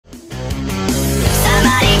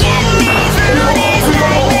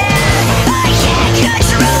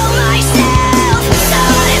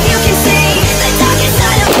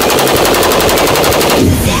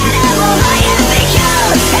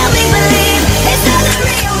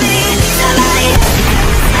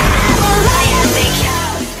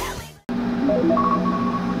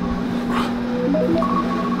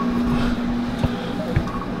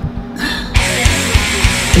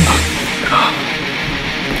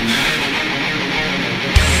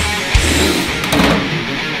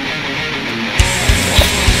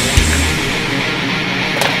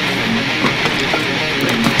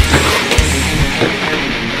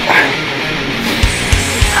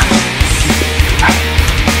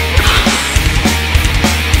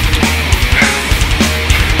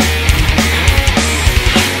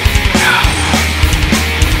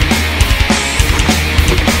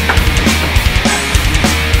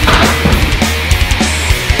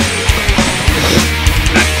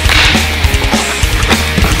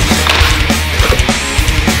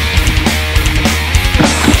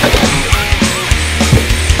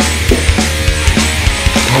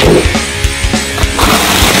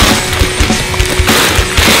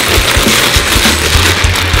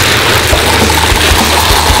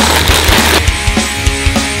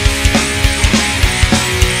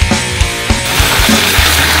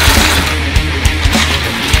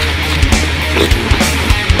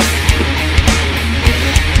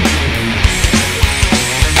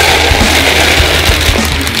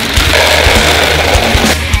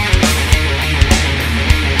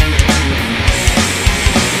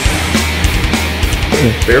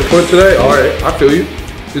barefoot today? All right, I feel you.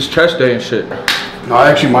 It's chest day and shit. No, I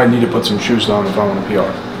actually might need to put some shoes on if I want to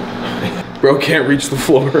PR. Bro, can't reach the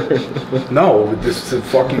floor. No, this is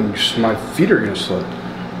fucking, my feet are gonna slip.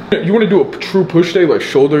 You want to do a true push day, like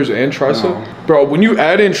shoulders and tricep? No. Bro, when you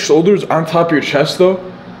add in shoulders on top of your chest though,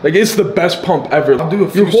 like it's the best pump ever. I'll do a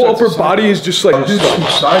few your whole upper body is just like, I'll do some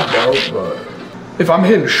side delts, but if I'm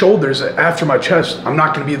hitting shoulders after my chest, I'm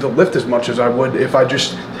not gonna be able to lift as much as I would if I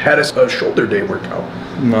just had a shoulder day workout.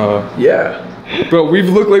 No. Yeah. Bro, we've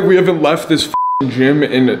looked like we haven't left this gym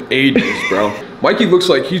in ages, bro. Mikey looks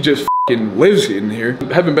like he just lives in here.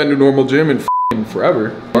 Haven't been to a normal gym in forever.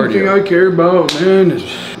 The only thing I care about, man, is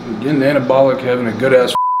getting anabolic, having a good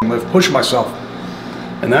ass lift, push myself,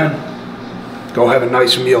 and then go have a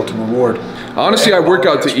nice meal to reward. Honestly, I work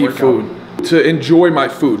out to eat food, to enjoy my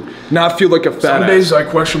food, not feel like a fat Some days I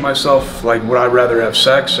question myself, like, would I rather have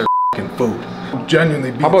sex or food?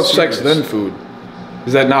 Genuinely. How about sex then food?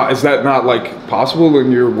 Is that not like possible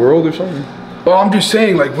in your world or something? Well, I'm just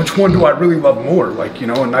saying, like, which one do I really love more? Like, you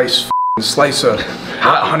know, a nice slice of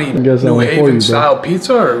hot honey New Haven style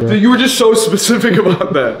pizza, or you were just so specific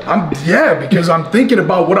about that. Yeah, because I'm thinking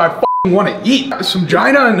about what I want to eat. Some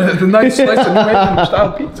gina and the nice slice of New Haven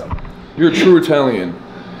style pizza. You're a true Italian.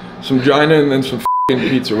 Some gina and then some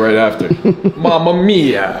pizza right after. Mamma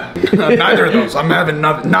mia. Neither of those. I'm having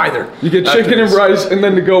neither. You get chicken and rice and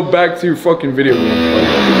then to go back to your fucking video game.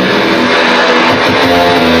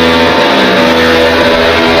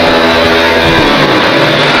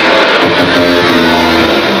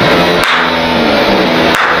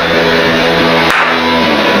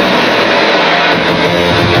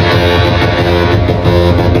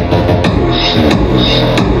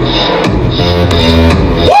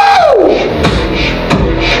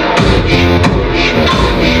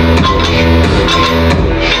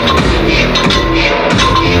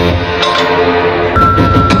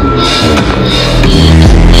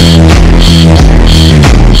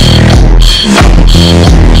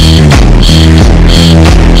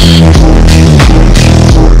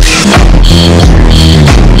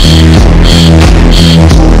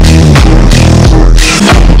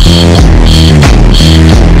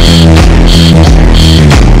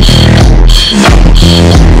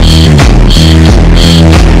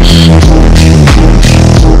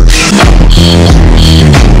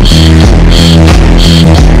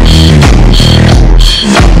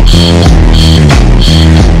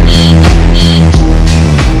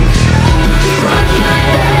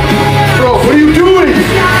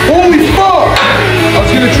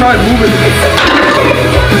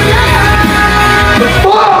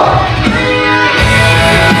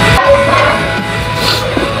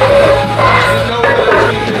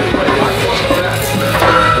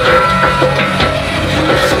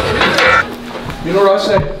 You know what I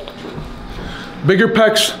say? Bigger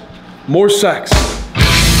pecs, more sex.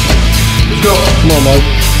 Let's go. Come on, Mike.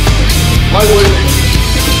 Lightweight.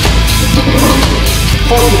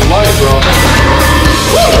 Fucking light, bro.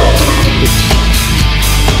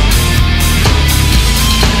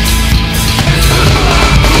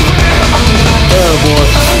 Yeah, boy.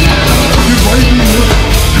 Dude, why are you doing this?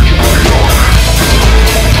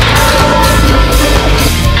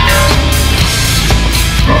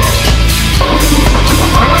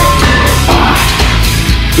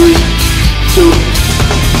 3, 2.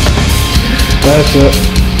 That's it.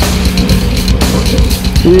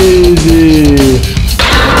 Easy.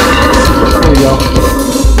 There you go.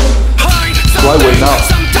 Lightweight now.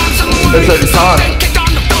 It's at the time.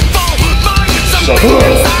 So, come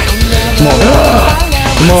on.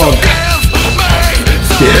 Come on.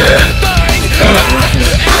 Yeah.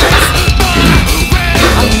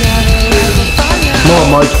 Come on,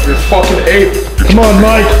 Mike. You're fucking 8. Come on,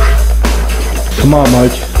 Mike. Come on,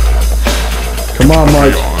 Mike. Come on,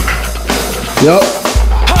 Mike. Yep.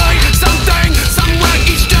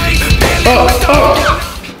 Yep.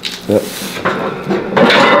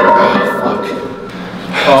 Fuck.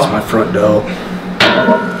 That's my front delt.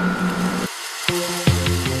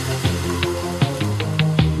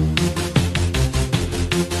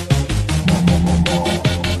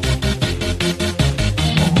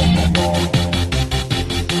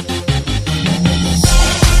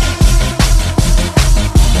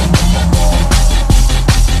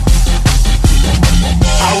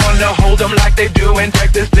 Hold them like they do in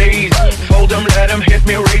Texas days. Hold them, let them hit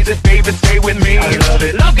me, raise it, baby, stay with me. I love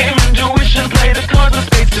it. Love game, intuition, play the cards with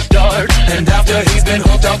spades to start. And after he's been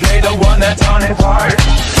hooked, I'll play the one that's on his heart.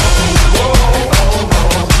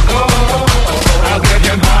 I'll get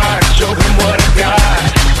him high, show him what I got.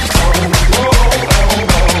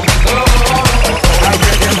 I'll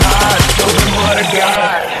get him high, show him what I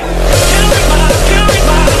got. Kill me,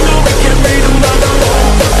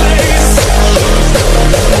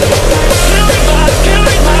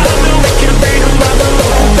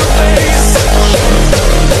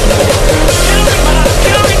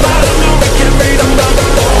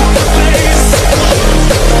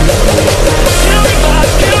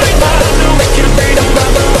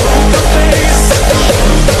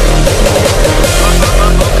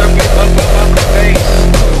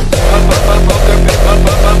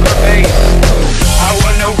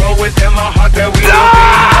 with in my heart that we will be.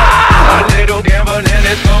 A little gambling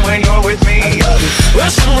is fun when you're with me.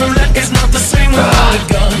 Russian roulette is not the same without a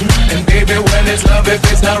gun. And baby, when it's love, if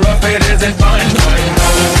it's not rough, it isn't fun.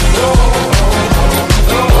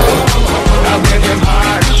 I'll give him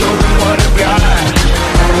heart, show him what I've got.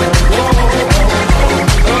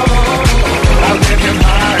 I'll give him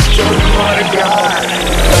heart, show him what I've got.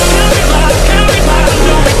 Carry my,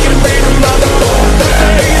 know we can read him by the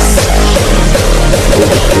face.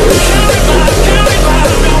 Carry my,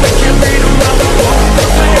 know we can read him by the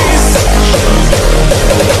face.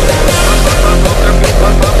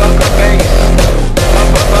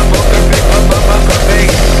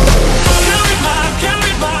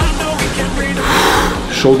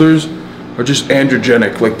 Shoulders are just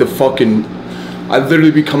androgenic, like the fucking, I've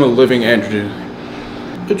literally become a living androgen.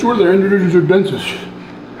 It's where the androgens are densest.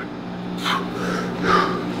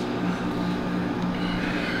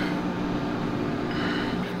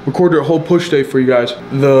 Recorded a whole push day for you guys.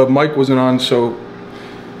 The mic wasn't on, so,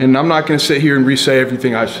 and I'm not gonna sit here and re-say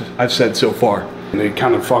everything I've said so far. And it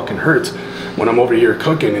kind of fucking hurts when I'm over here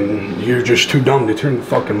cooking and you're just too dumb to turn the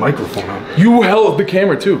fucking microphone on. You held the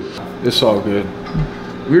camera too. It's all good.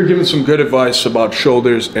 We were giving some good advice about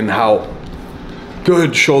shoulders and how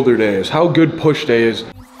good shoulder day is, how good push day is.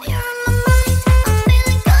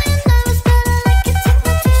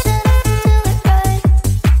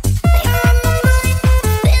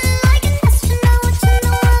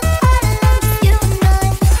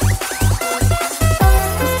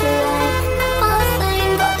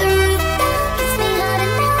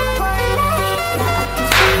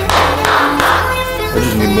 I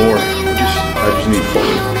just need more. I just need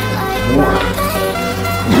fucking more.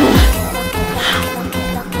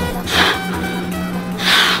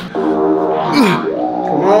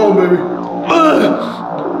 Come on, baby.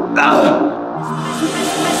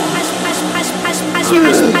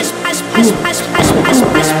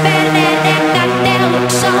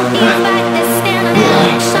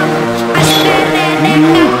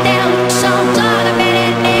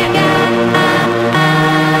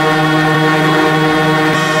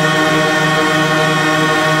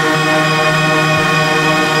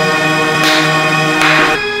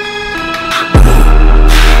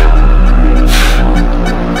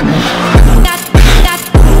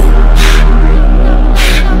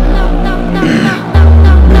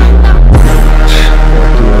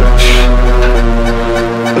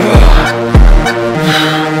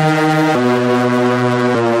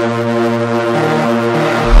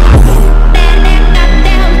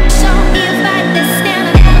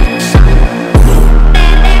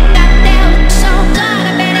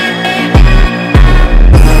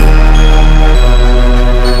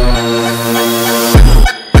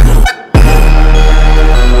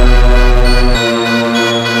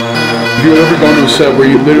 Have you ever gone to a set where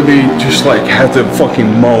you literally just like have to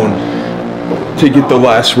fucking moan to get the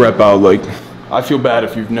last rep out? Like, I feel bad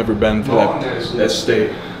if you've never been to that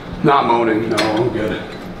state. Not moaning, no, I'm good.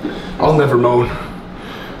 I'll never moan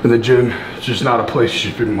in the gym. It's just not a place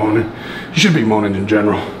you should be moaning. You should be moaning in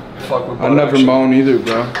general. Fuck with I never moan either,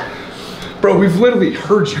 bro. Bro, we've literally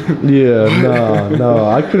heard you. Yeah, no,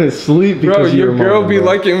 I couldn't sleep because bro, you were your girl moaning, be bro.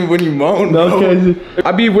 liking when you moan. No, okay.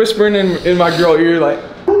 I be whispering in my girl ear like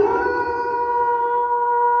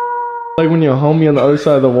when your homie on the other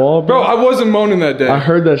side of the wall, bro, I wasn't moaning that day. I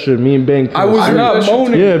heard that shit. Me and Bang. I was not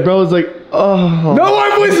moaning. Yeah, bro, was like, oh. No,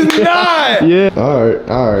 I was not. Yeah. All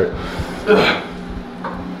right.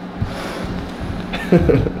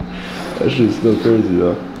 That shit's still crazy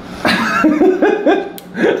though.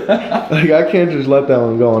 Like I can't just let that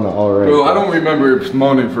one go on the alright. Bro, I don't remember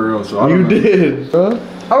moaning for real, so I don't know. Did, bro.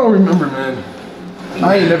 I don't remember, man.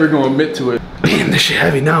 I ain't never gonna admit to it. Damn, this shit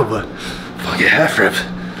heavy now, but fucking half reps.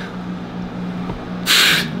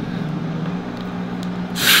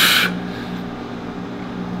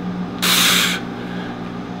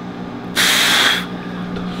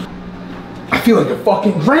 I feel like a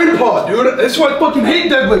fucking grandpa, dude. That's why I fucking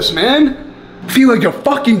hate deadlifts, man. I feel like a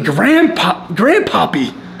fucking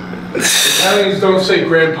grandpappy. Italians don't say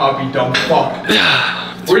grandpappy, dumb fuck.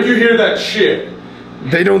 Where'd you hear that shit?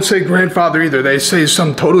 They don't say grandfather either. They say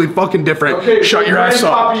something totally fucking different. Okay, shut your ass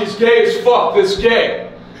up. Grandpappy is gay as fuck. That's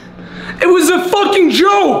gay. It was a fucking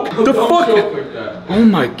joke. The Don't fuck. joke like that. Oh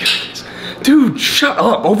my god. Dude, shut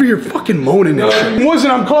up. Over here fucking moaning and shit. It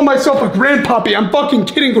wasn't. I'm calling myself a grandpappy. I'm fucking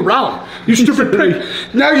kidding around. You stupid prick.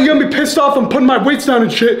 Now you're gonna be pissed off I'm putting my weights down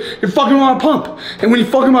and shit. You're fucking my pump. And when you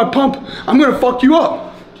fucking my pump, I'm gonna fuck you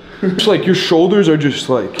up. It's like your shoulders are just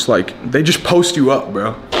like, it's like, they just post you up,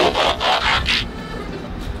 bro.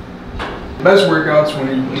 Best workouts when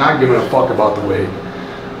you're not giving a fuck about the weight.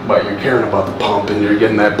 But you're caring about the pump and you're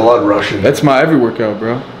getting that blood rushing. That's my every workout,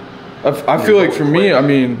 bro. I feel like for me, I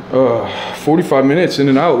mean, 45 minutes in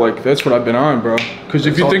and out, like that's what I've been on, bro. Because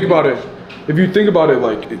if you think about it,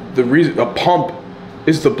 like the reason a pump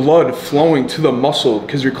is the blood flowing to the muscle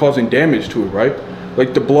because you're causing damage to it, right?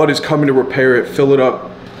 Like the blood is coming to repair it, fill it up,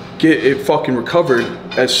 get it fucking recovered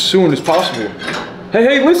as soon as possible.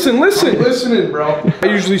 Hey, listen. I'm listening, bro. I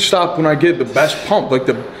usually stop when I get the best pump. Like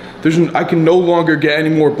I can no longer get any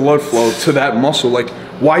more blood flow to that muscle. Like,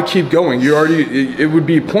 why keep going? It would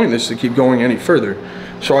be pointless to keep going any further.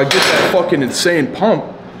 So I get that fucking insane pump,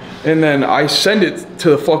 and then I send it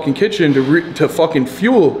to the fucking kitchen to fucking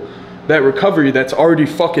fuel that recovery that's already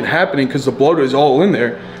fucking happening because the blood is all in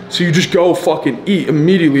there. So you just go fucking eat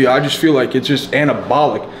immediately. I just feel like it's just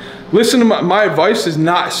anabolic. Listen to my advice is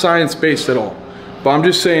not science-based at all, but I'm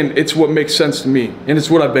just saying it's what makes sense to me, and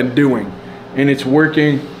it's what I've been doing, and it's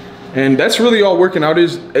working. And that's really all working out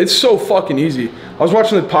is. It's so fucking easy. I was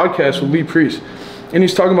watching the podcast with Lee Priest, and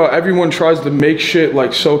he's talking about everyone tries to make shit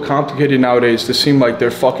like so complicated nowadays to seem like they're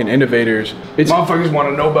fucking innovators. Motherfuckers want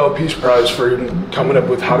a Nobel Peace Prize for coming up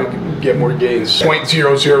with how to get more gains.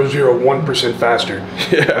 0.0001% faster.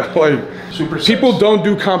 Yeah, like people don't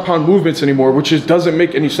do compound movements anymore, which just doesn't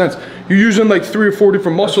make any sense. You're using like 3 or 4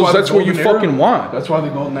 different muscles. That's what you fucking want. That's why the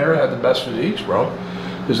Golden Era had the best physiques, bro.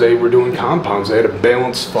 Because they were doing compounds. They had a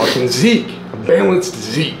balanced fucking Zeke. A balanced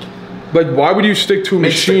Zeke. Like, why would you stick to a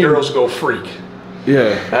Makes machine? the girls go freak.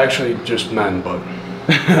 Yeah. Actually, just men, but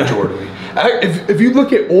majority. If you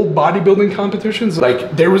look at old bodybuilding competitions,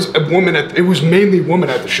 like there was a woman it was mainly women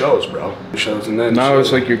at the shows, bro. Shows, and then now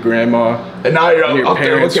it's like your grandma. And now you're your up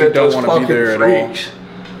there parents looking who at don't those want to be there fucking freaks. at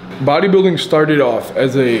all. Bodybuilding started off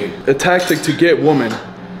as a tactic to get women,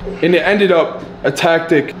 and it ended up a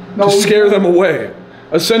tactic to scare them away.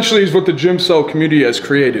 Essentially is what the gym cell community has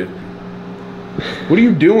created. What are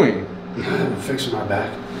you doing? I'm fixing my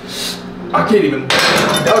back. I can't even.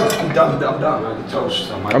 I'm done. I'm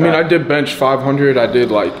toast on my I mean, back. I did bench 500. I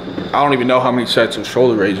did like, I don't even know how many sets of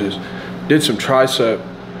shoulder raises. Did some tricep.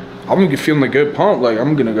 I'm gonna get feeling a good pump. Like,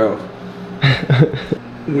 I'm gonna go.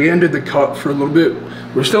 We ended the cut for a little bit.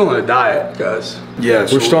 We're still on a diet, guys. Yeah,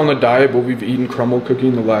 we're still on the diet, but we've eaten crumble cookie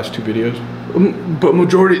in the last 2 videos. But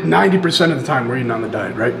majority, 90% of the time, we're eating on the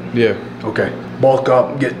diet, right? Yeah. Okay. Bulk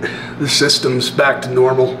up, get the systems back to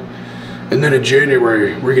normal. And then in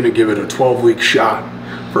January, we're gonna give it a 12-week shot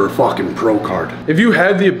for a fucking pro card. If you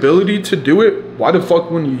had the ability to do it, why the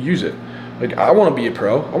fuck wouldn't you use it? Like, I wanna be a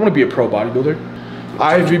pro. I wanna be a pro bodybuilder.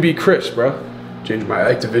 IFBB Chris, bro. Change my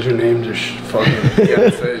Activision name, just fucking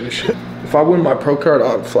get fit and shit. If I win my pro card,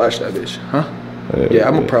 I'll flash that bitch, huh? Yeah,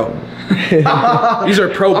 I'm a pro. These are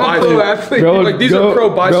pro biceps. Bro, like, these are pro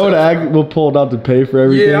biceps. Bro, will pull it out to pay for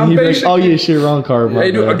everything. Yeah, I'm He's like, basically- oh yeah, shit, wrong card.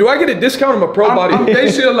 Hey, do I get a discount? I'm a pro body. I'm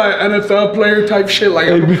basically like NFL player type shit. Like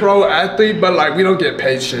I'm a pro athlete, but like we don't get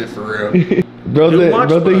paid shit for real. Bro,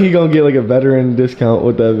 think he gonna get like a veteran discount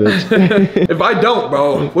with that bitch. If I don't,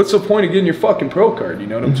 bro, what's the point of getting your fucking pro card? You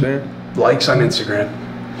know what I'm saying? Likes on Instagram.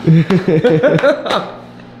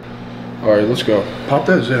 All right, let's go. Pop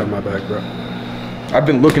that zit on my back, bro. I've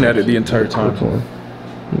been looking at it the entire time.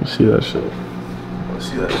 Let me see that shit. Let's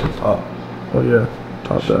see that shit pop. Oh yeah,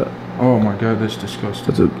 pop that. Oh my god, that's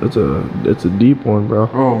disgusting. It's a deep one, bro.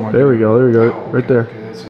 Oh my There we go. Oh, Right there. okay.